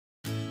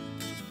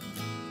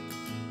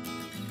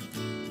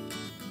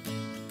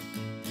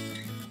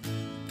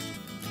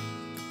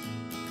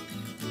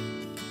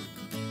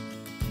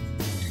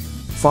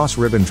FOS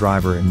Ribbon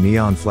Driver in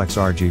Neon Flex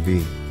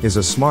RGB is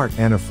a smart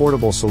and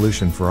affordable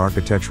solution for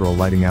architectural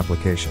lighting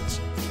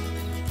applications.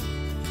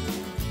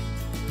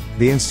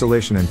 The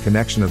installation and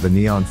connection of the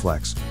Neon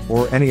Flex,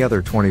 or any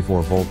other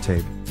 24-volt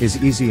tape,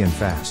 is easy and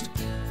fast.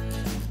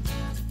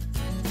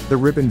 The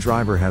Ribbon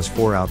Driver has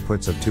 4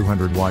 outputs of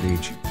 200 watt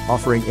each,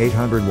 offering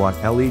 800 watt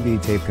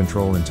LED tape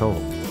control in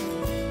total.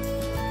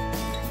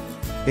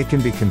 It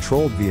can be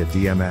controlled via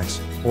DMX,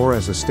 or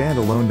as a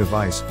standalone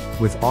device,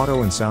 with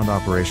auto and sound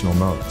operational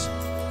modes.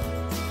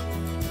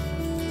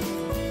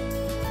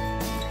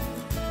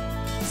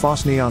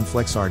 FOS Neon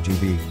Flex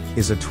RGB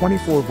is a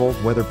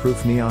 24-volt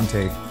weatherproof neon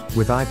tape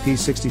with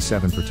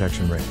IP67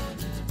 protection rating.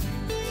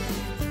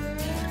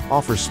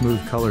 Offers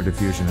smooth color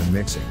diffusion and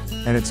mixing,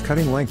 and its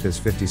cutting length is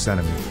 50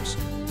 centimeters.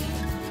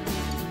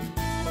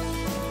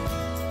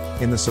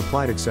 In the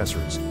supplied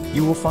accessories,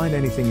 you will find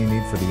anything you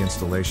need for the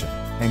installation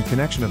and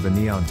connection of the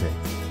neon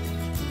tape.